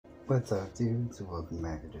What's up, dudes? Welcome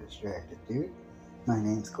back to Distracted Dude. My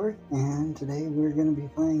name's Court, and today we're going to be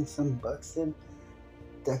playing some Buxton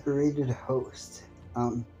Decorated Host.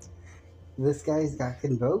 This guy's got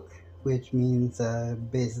Convoke, which means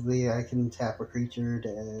basically I can tap a creature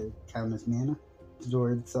to count as mana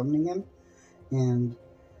toward summoning him. And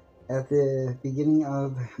at the beginning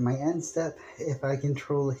of my end step, if I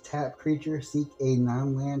control a tap creature, seek a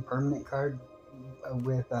non-land permanent card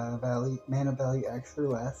with mana value X or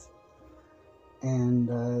less. And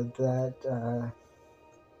that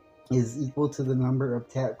is equal to the number of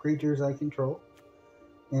tap creatures I control,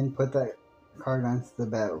 and put that card onto the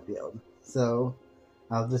battlefield. So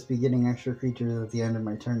I'll just be getting extra creatures at the end of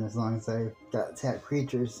my turn as long as I've got tap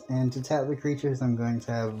creatures. And to tap the creatures, I'm going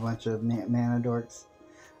to have a bunch of mana dorks,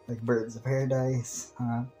 like Birds of Paradise,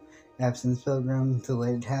 Avacyn Pilgrim,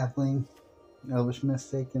 Delighted Halfling, Elvish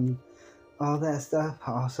Mystic, and all that stuff.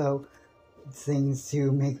 Also, things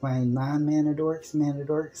to make my non-mana dorks,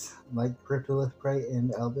 like Cryptolith Rite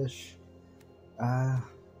and Elvish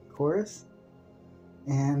Chorus.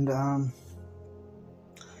 And I've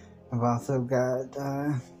also got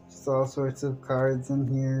just all sorts of cards in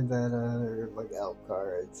here that are like elf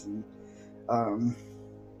cards and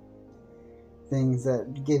things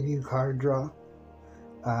that give you card draw,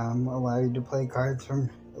 allow you to play cards from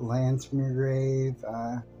lands from your grave,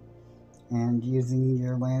 and using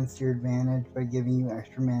your lands to your advantage by giving you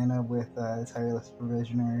extra mana with Tireless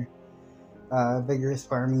Provisioner. Vigorous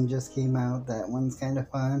Farming just came out. That one's kind of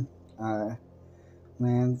fun.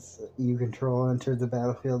 Lands you control enter the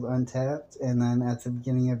battlefield untapped, and then at the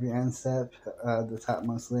beginning of your end step, the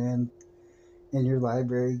topmost land in your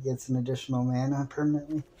library gets an additional mana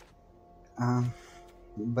permanently.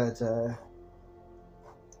 But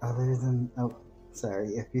other than... Oh,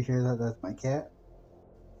 sorry. If you hear that, that's my cat.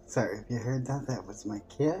 Sorry if you heard that, that was my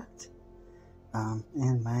cat.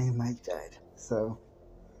 And my mic died. So,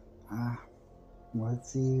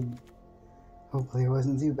 let's see. Hopefully it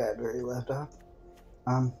wasn't too bad where he left off.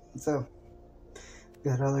 So,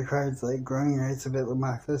 got other cards like Growing Rites of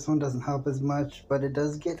Itlamok. This one doesn't help as much, but it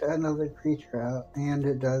does get another creature out, and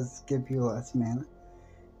it does give you less mana.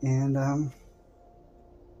 And,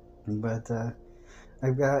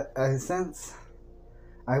 I've got, since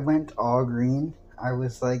I went all green, I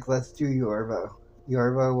was like, let's do Yorvo.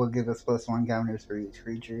 Yorvo will give us +1 counters for each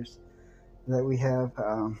creatures that we have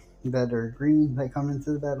that are green that come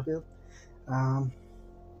into the battlefield.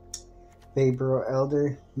 Vabro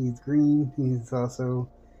Elder, he's green. He's also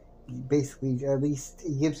basically, at least,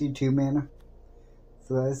 he gives you 2 mana.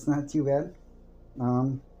 So that's not too bad.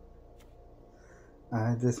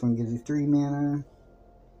 This one gives you 3 mana.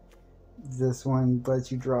 This one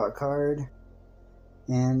lets you draw a card.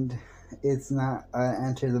 And it's not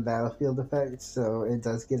enter the battlefield effect, so it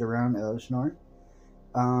does get around Llanowar.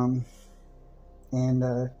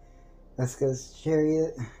 Eska's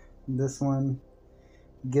Chariot, this one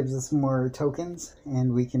gives us more tokens,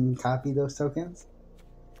 and we can copy those tokens.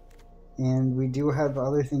 And we do have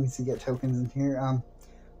other things to get tokens in here.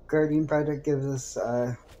 Guardian Project gives us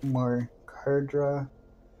more card draw.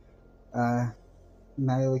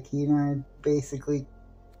 Nihilakina, basically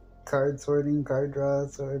card sorting, card draw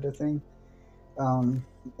sort of thing. And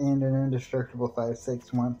an indestructible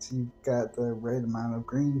 5/6 once you've got the right amount of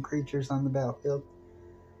green creatures on the battlefield.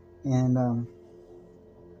 And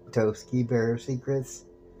Toski, Bearer of Secrets.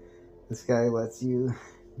 This guy lets you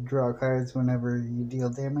draw cards whenever you deal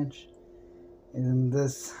damage. And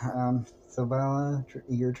this Zavala,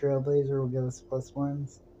 your Trailblazer, will give us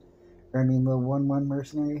 +1s. Or I mean the 1/1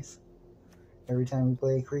 mercenaries every time we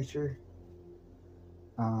play a creature.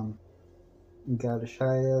 You got a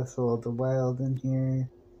Shia, Soul of the Wild in here,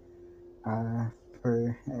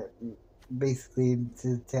 for basically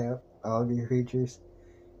to tap all of your creatures.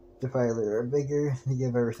 Defiler or Vigor to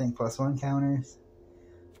give everything +1 counters.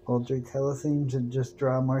 Holdrick Helithine to just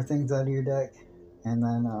draw more things out of your deck. And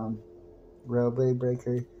then Railblade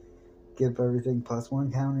Breaker, give everything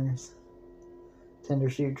 +1 counters.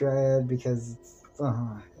 Tendershoot Dryad because it's,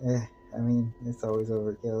 I mean, it's always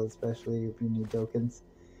overkill, especially if you need tokens.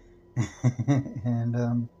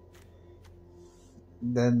 And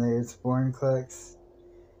then there's Vorinclex,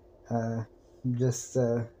 just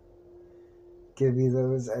give you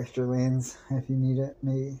those extra lands if you need it,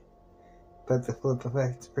 maybe. But the flip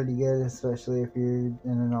effect's pretty good, especially if you're in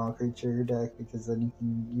an all creature deck, because then you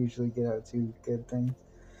can usually get out 2 good things.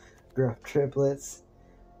 Gruff Triplets,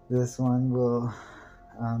 this one will,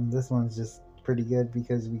 this one's just pretty good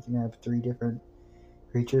because we can have 3 different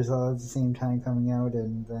creatures all at the same time coming out,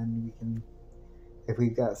 and then we can, if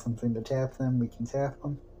we've got something to tap them, we can tap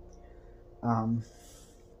them.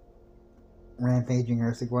 Rampaging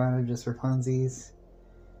Earth Iguana just for funsies.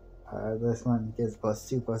 This one gives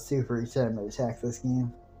 +2/+2 for each time it attacks this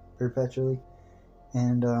game, perpetually.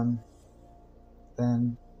 And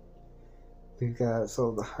then we've got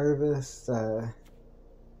Soul of the Harvest,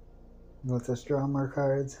 lets us draw more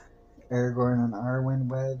cards. Aragorn and Arwen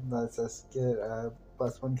Wed lets us get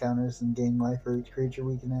 +1 counters and gain life for each creature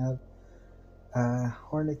we can have.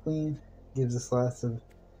 Hornet Queen gives us lots of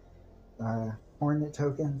Hornet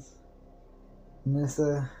tokens.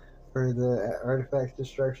 Nissa for the artifact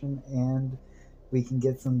destruction, and we can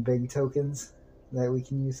get some big tokens that we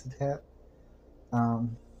can use to tap.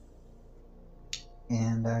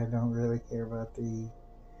 And I don't really care about the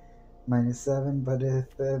 -7, but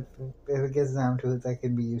if it gets down to it, that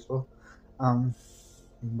can be useful.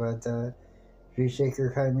 But Tree Shaker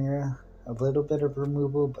Chimera, a little bit of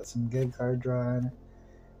removal, but some good card draw on it.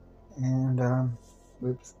 And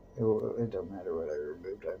whoops, it don't matter what I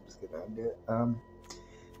removed. I'm just gonna undo it.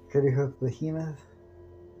 Critter Hook Behemoth.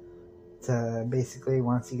 It's basically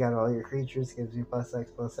once you got all your creatures, gives you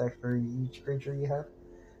 +X/+X for each creature you have,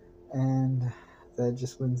 and that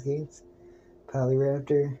just wins games.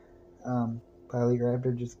 Polyraptor.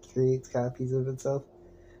 Polyraptor just creates copies of itself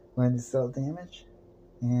when it's dealt damage.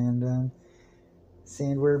 And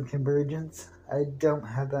Sandworm Convergence. I don't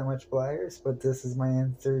have that much flyers, but this is my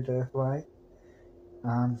answer to fly.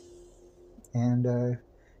 And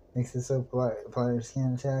makes it so flyers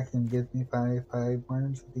can't attack and gives me 5/5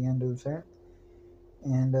 worms at the end of the turn.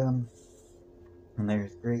 And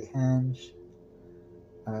there's Great Henge.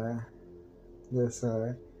 This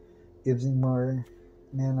gives me more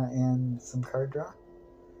mana and some card draw.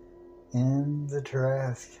 And the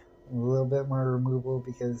Tarask, a little bit more removal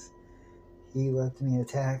because he lets me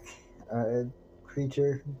attack a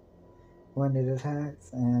creature when it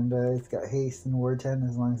attacks, and it's got haste and ward 10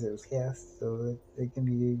 as long as it was cast, so it can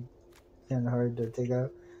be kind of hard to take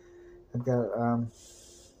out. I've got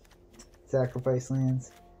sacrifice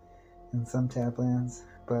lands and some tap lands,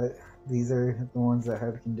 but these are the ones that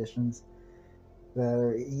have conditions that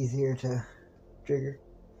are easier to trigger,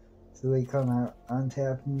 so they come out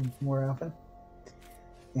untapped more often.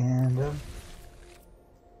 And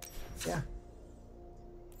yeah,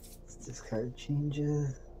 let's discard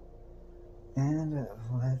changes and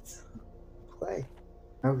let's play.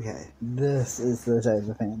 Okay, this is the type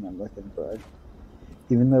of hand I'm looking for.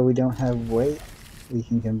 Even though we don't have weight, we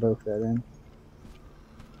can convoke that in.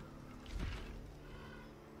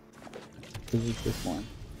 Because it's just one.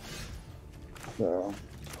 So,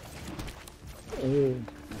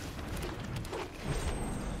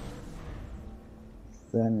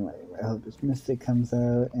 then like Elvish Mystic comes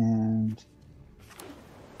out, and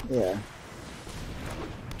yeah.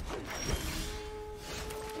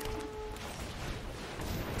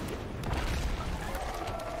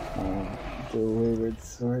 Do a Wayward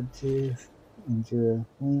Swordtooth into a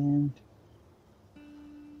land.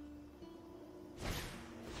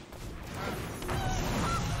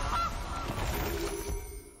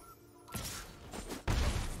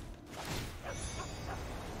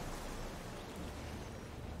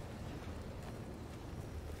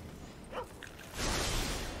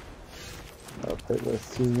 I'll put those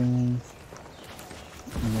 2 lands,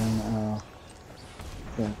 and then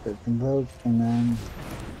I'll put Convoke, and then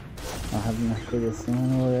I'll have enough for the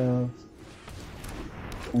Llanowar Elves,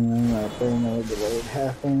 and then I'll play another Delighted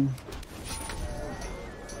Halfling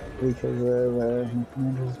because of my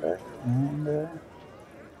commander's back, and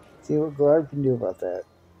see what Glarb can do about that.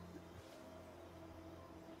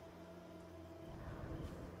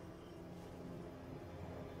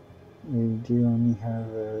 We do only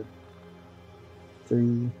have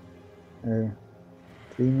 3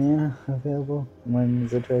 mana available. One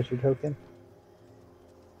is a treasure token.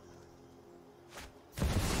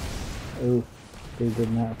 Oh, they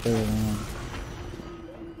did not play around.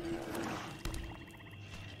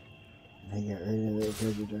 They got rid of their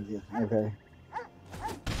treasure token. Okay.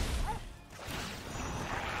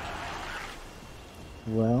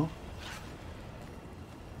 Well,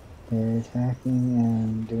 they're attacking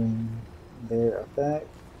and doing their effect.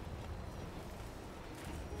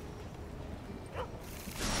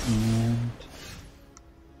 And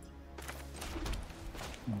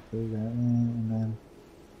I'll play that in, and then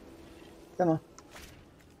come on.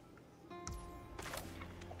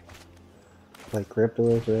 Like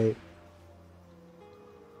Cryptolith Rite.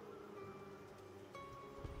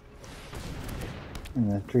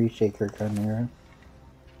 And the Tree Shaker Chimera.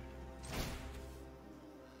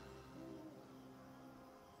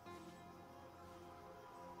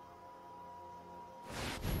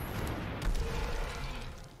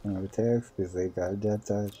 No attacks because they got a death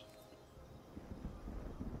touch.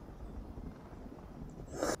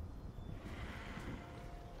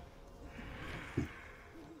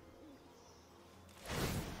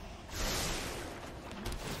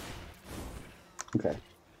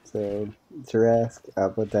 So, Tarask,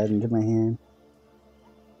 I'll put that into my hand.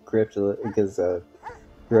 Cryptolith, because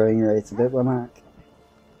Growing Rite's a bit Lamach.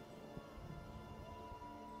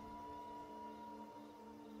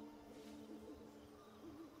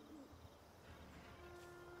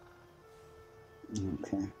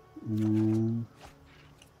 Okay.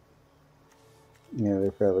 Yeah,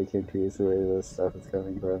 they're probably confused the way this stuff is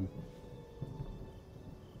coming from.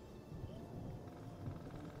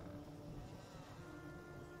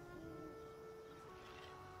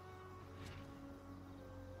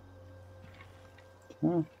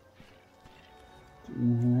 Huh.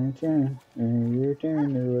 My turn. Or your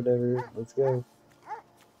turn, or whatever. Let's go.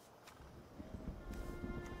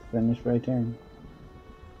 Finish my turn.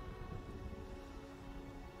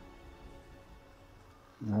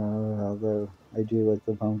 Although I do like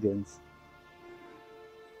the pumpkins.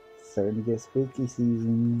 Starting to get spooky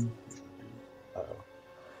season. Uh-oh.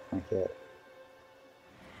 My cat.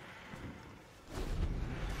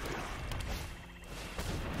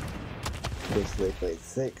 Guess they played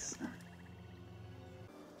 6.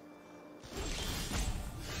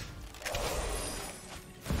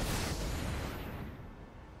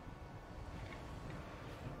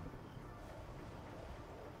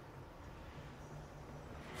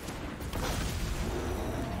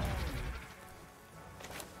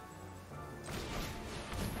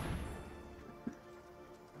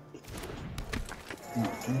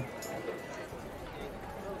 Okay.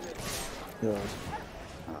 So,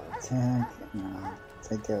 I'll attack, and I'll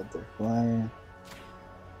take out their flyer.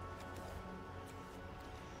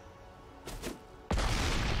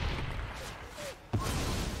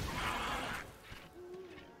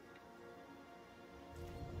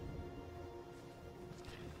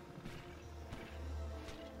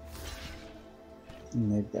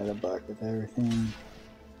 And they've got a buck with everything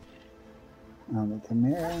on the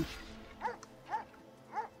Chimera.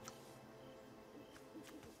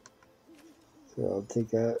 So I'll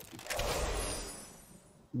take out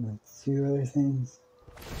like 2 other things,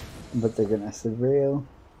 but they're gonna surveil.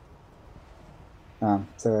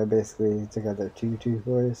 So I basically took out their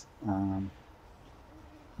 2/2/4s. And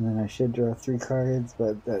then I should draw 3 cards,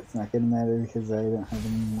 but that's not gonna matter because I don't have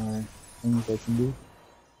any more things I can do.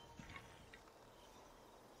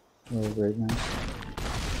 Well, right now,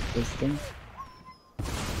 this thing.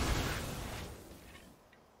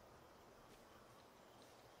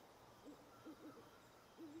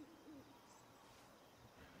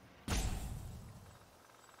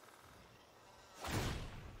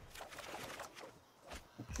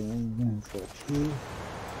 Okay, let's go here.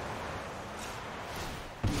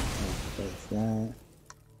 Place that.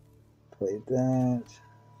 Play that.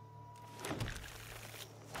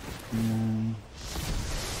 And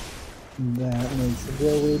that makes the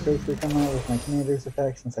railway breaker come out with my commander's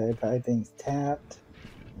effect since I had 5 things tapped.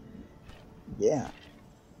 Yeah.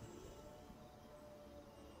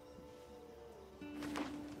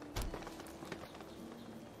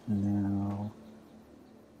 Now,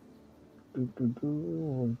 what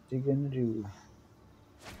you gonna do?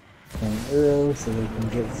 An arrow so they can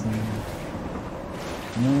get some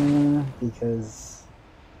mana because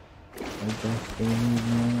I guess they need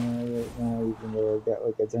mana right now, even though I've got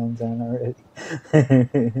like a zone already.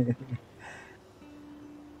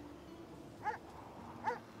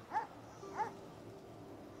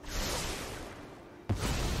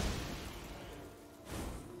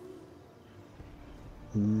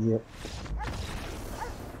 Yep.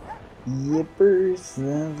 Yippers,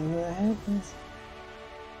 that's what happens.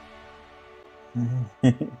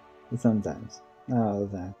 Sometimes. Not all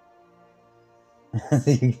the time.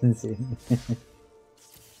 As you can see.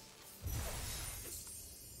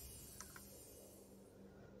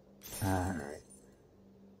 Alright.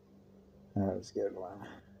 That was a good one.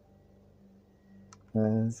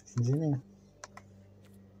 Let's continue.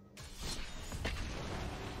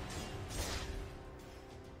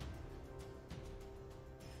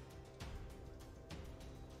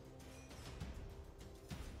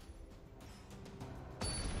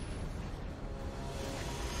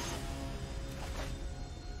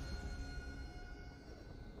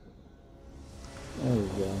 There we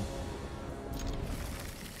go.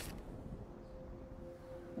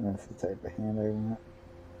 That's the type of hand I want.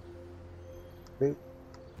 Boop,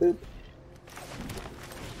 boop.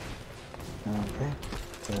 Okay,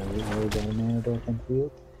 so we already got a mana dork in the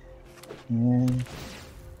field. And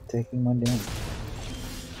taking one down.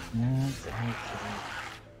 That's okay.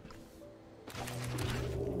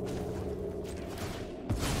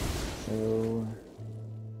 So,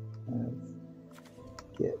 let's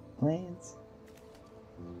get planes.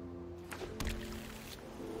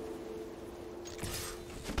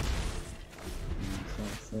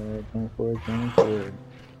 So 24, 24.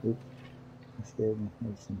 Oops, that scared me.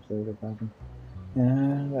 There's some soda popping.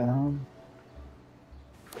 And,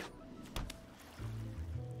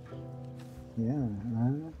 yeah,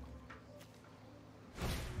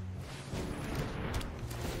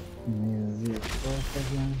 maybe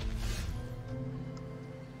 0-4 again.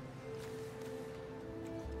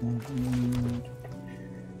 And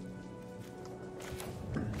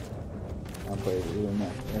I'll play with an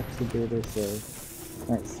excavator, so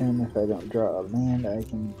next turn if I don't draw a land, I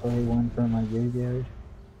can play one from my graveyard.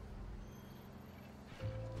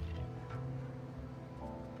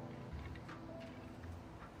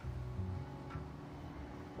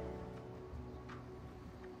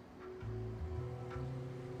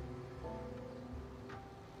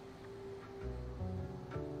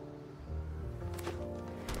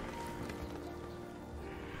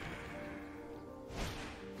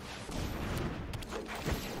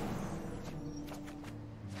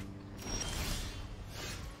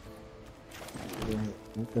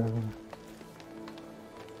 So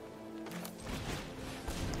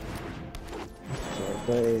I'll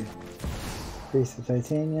play Priest of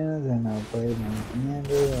Titania, then I'll play my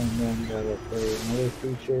commander, and then I'll play another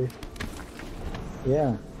creature.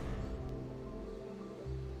 Yeah.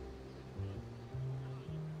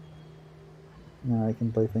 Now I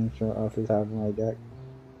can play things off the top of my deck.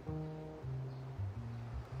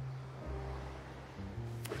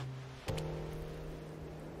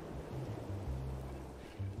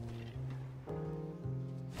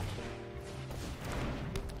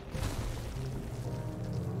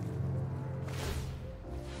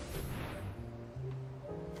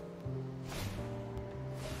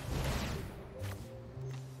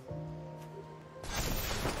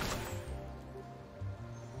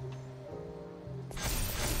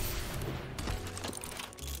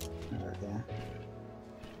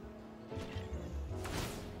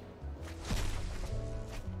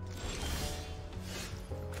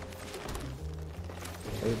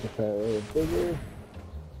 Defiler with Vigor.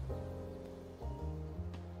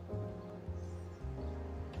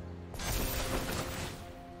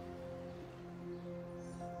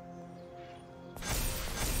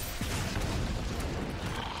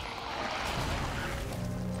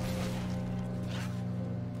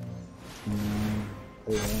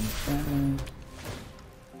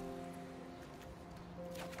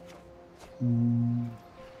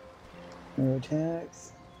 No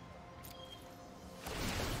attacks.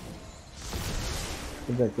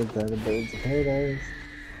 Protected by the Birds of Paradise.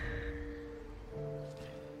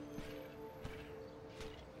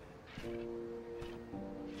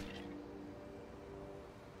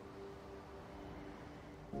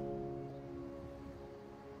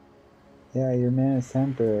 Yeah, your mana's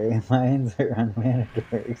temporary. Mines are on mana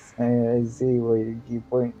dorks. I see why you keep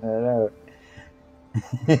pointing that out.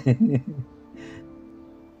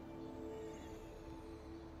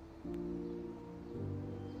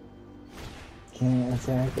 Can't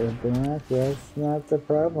attack or block? That's not the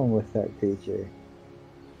problem with that creature.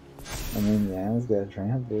 I mean, yeah, it's got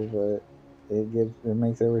trample, but it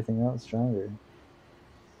makes everything else stronger.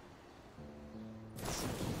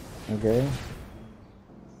 Okay?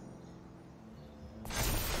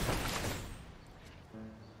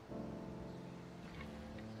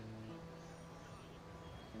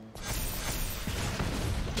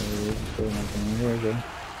 There we go.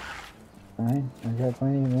 Fine, I got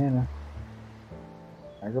plenty of mana.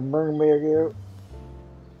 I can bring me out.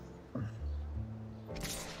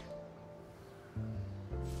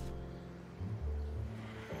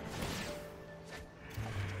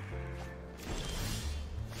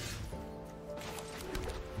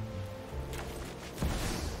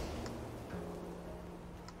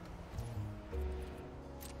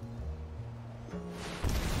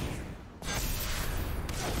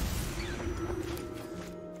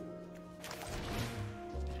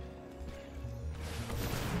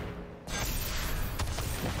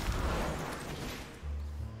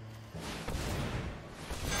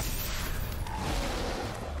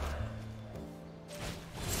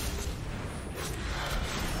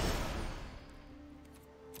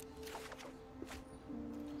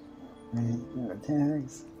 No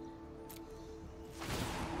attacks.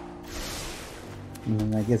 And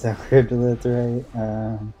then I guess I'll Cryptolith Rite.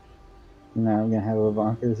 Now I'm gonna have a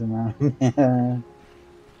bonkers amount of mana.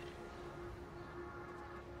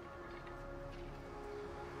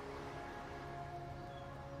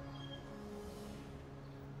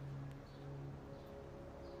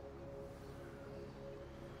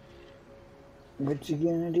 What you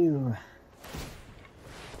gonna do?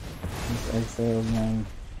 Just exiled my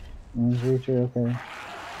creature, okay.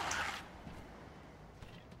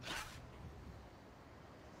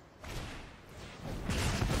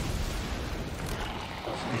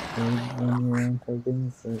 trade one of your own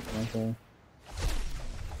tokens? Okay.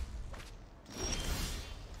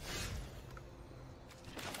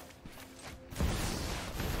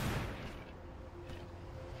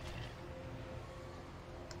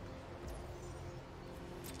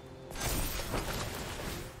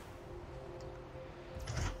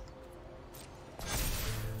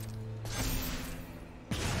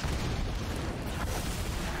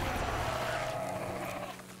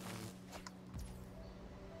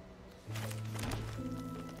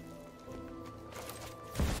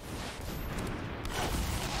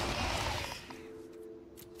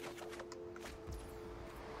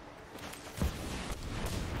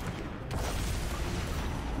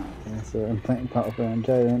 So I'm playing Pauper and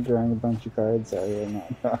Tyrant, drawing a bunch of cards. Sorry, I'm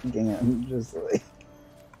not talking. I'm just like,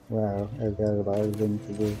 wow, I've got a lot of things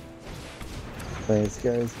to do. Play a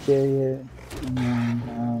Scar's Chariot, and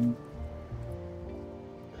then,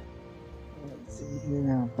 let's see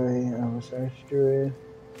here, I'll play Elvish Archdruid.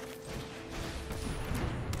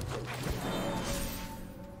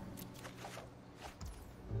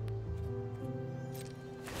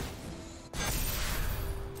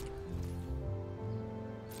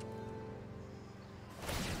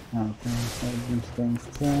 Okay, that gives things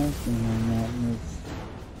tech, and then that makes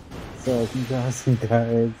so I can draw some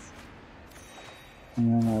cards.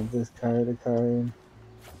 And then I'll discard a card.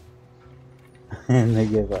 And they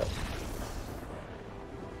give up.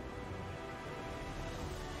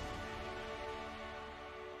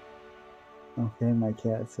 Okay, my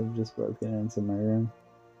cats have just broken into my room.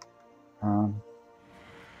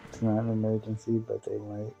 It's not an emergency, but they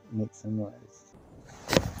might make some noise.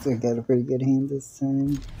 So I got a pretty good hand this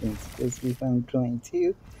time. It's supposed to be found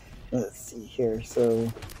 22. Let's see here.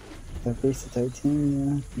 So the Priest of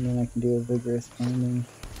Titania, and then I can do a vigorous finding.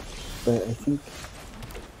 But I think,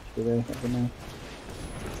 should I have enough?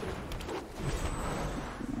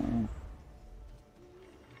 No.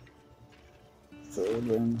 So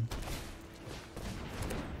then,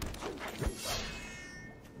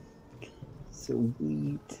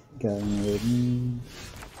 sweet. Got another knee.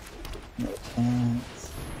 No attacks.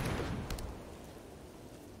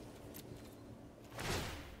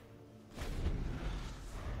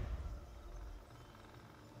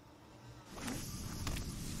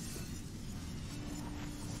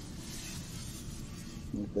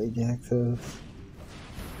 Play Jaxos.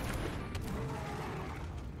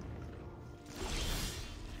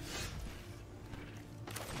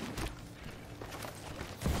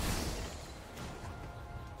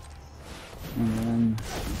 And then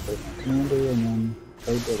play my commander, and then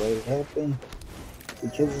play Delighted Halfling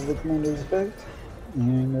because of the commander's effect.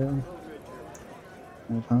 And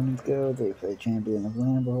my opponents go, they play Champion of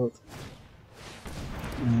Llanowar Elves.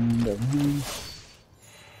 And I win.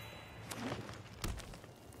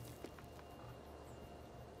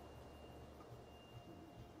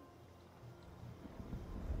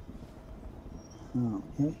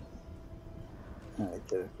 Okay. I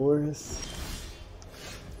get a forest.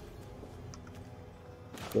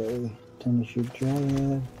 Play Thundershoot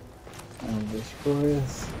Dryad. Elvish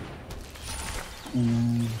Forest.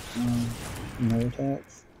 And no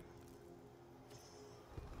attacks.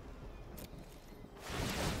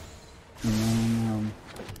 And then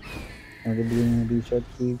at the beginning of each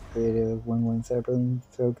upkeep, create a 1/1 sapling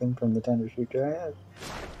token from the Thundershoot Dryad.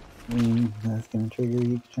 And that's gonna trigger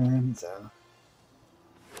each turn, so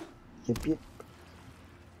yep.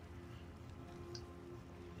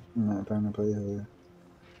 I'm not trying to play the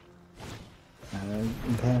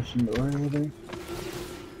Impassioned Orator.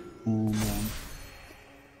 And,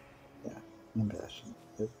 yeah, Impassioned.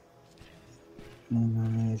 Yep. And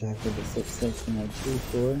then I attack with a 6/6 and a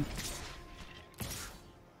 2/4.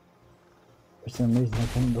 For some reason I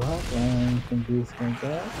couldn't block, and I'm confused like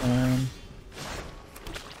that.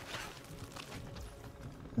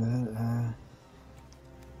 But,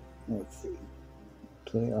 let's see.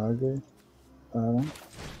 Play Augur. Bottom.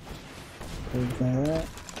 Play that.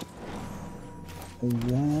 Play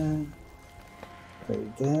that. Play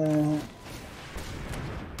that.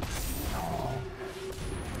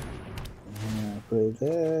 Play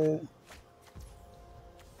that.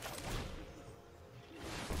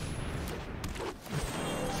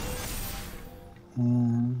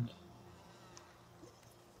 And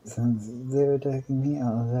since they're attacking me,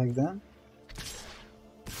 I'll attack them.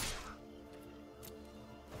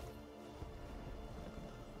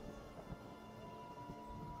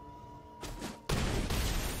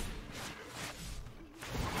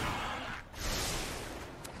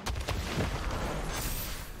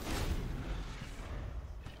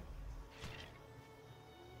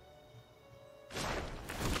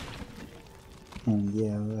 And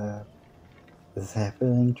yeah, the This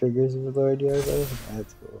happening triggers with Lord Yorvo?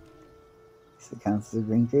 That's cool. So it counts as a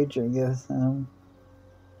green creature, I guess.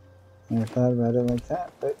 Never thought about it like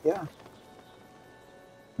that, but yeah.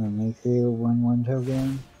 Let me create a 1/1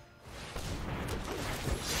 token.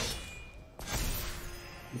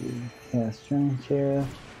 Cast Strength Sheriff.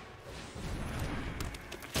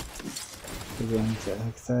 We're going to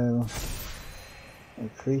exile a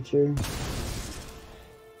creature.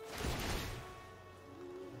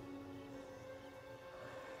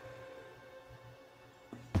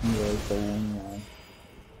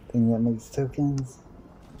 Thing that makes tokens.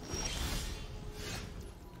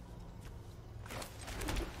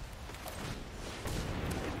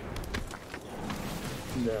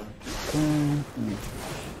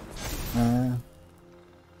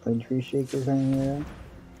 Play Tree Shaker Chimera.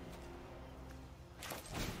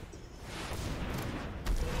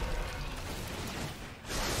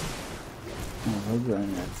 We're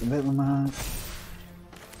going to Lamont.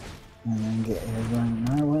 And then get Airborne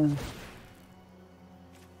Marwin.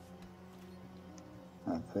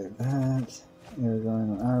 I'll play that.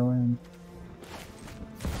 Airborne Arwen.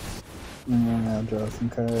 And then I'll draw some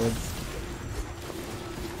cards.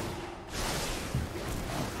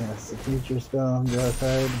 I'll cast a future spell, draw a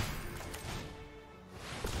card.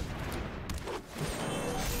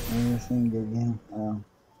 Everything good game. Oh.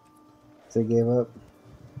 So I gave up.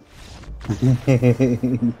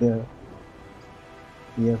 Yeah.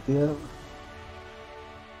 Yep.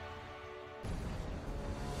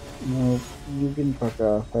 No, you can fuck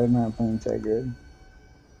off. I'm not playing that good.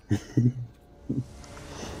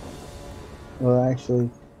 Well, actually,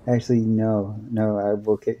 no. No, I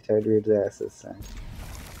will kick Tidrid's ass this time.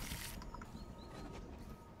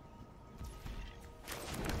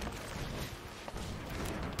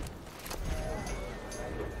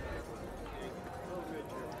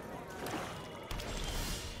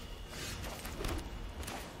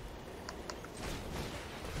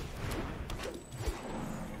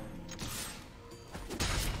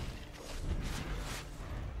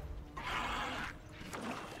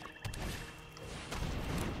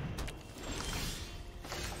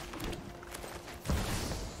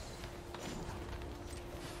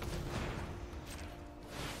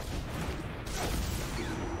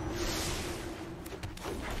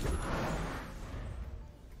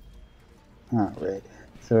 Alright,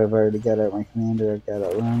 so I've already got out my commander. I've got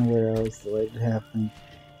out Llanowar Elves, Delighted Halfling,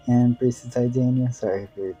 and Priest of Titania. Sorry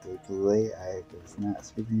for the delay. I was not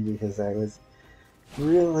speaking because I was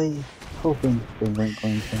really hoping they weren't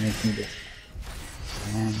going to make me discard.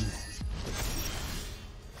 And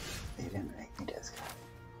they didn't make me discard.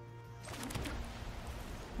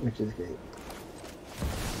 Which is great.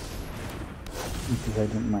 Because I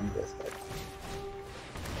didn't mind discard.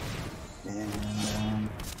 And,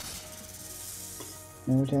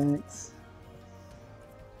 no attacks.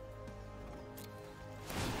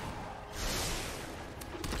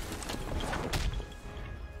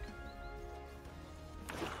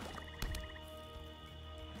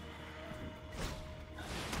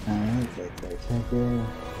 Alright, that's our attacker.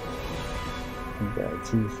 We've got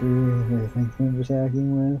 2/3 I think we're attacking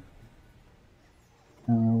with.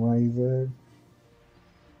 I don't know why you would.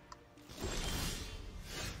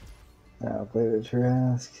 I'll play the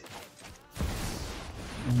Trask.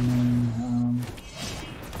 And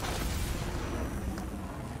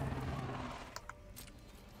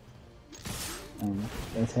then,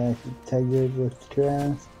 attack Tiger with the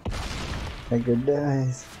Trask. Tiger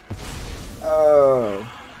dies. Oh,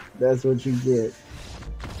 that's what you get.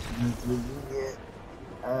 That's what you get.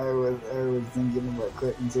 I was thinking about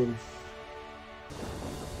quitting too.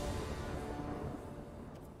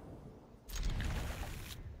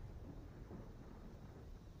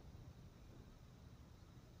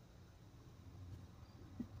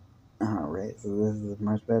 Alright, so this is a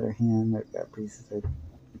much better hand. I've got Priest of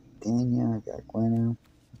Titania, I've got Gwenna,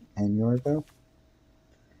 and Yorvo.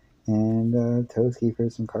 And Toski for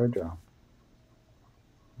some card draw.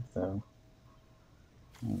 So,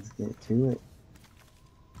 let's get to it.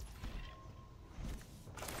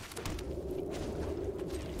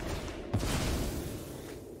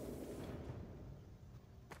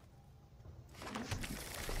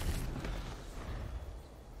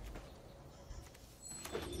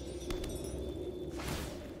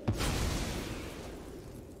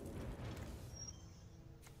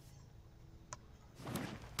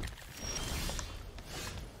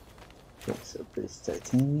 Okay, so Priest of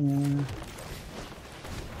Titania.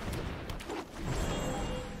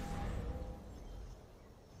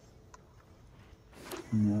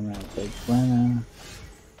 And then I'll take Gwenna.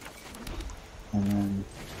 And then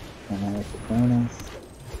I have the bonus.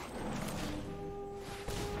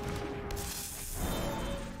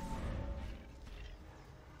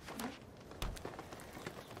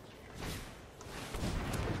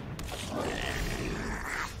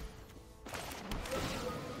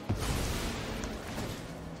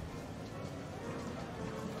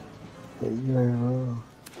 play Yorvo,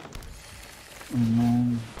 and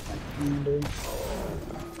then my commander.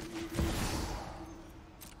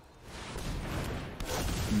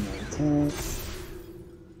 No attacks.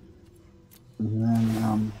 And then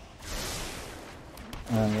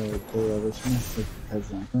I play Elvish Mystic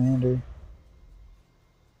as my commander.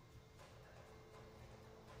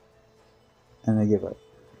 And I give up.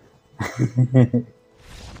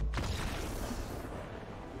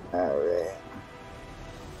 Alright.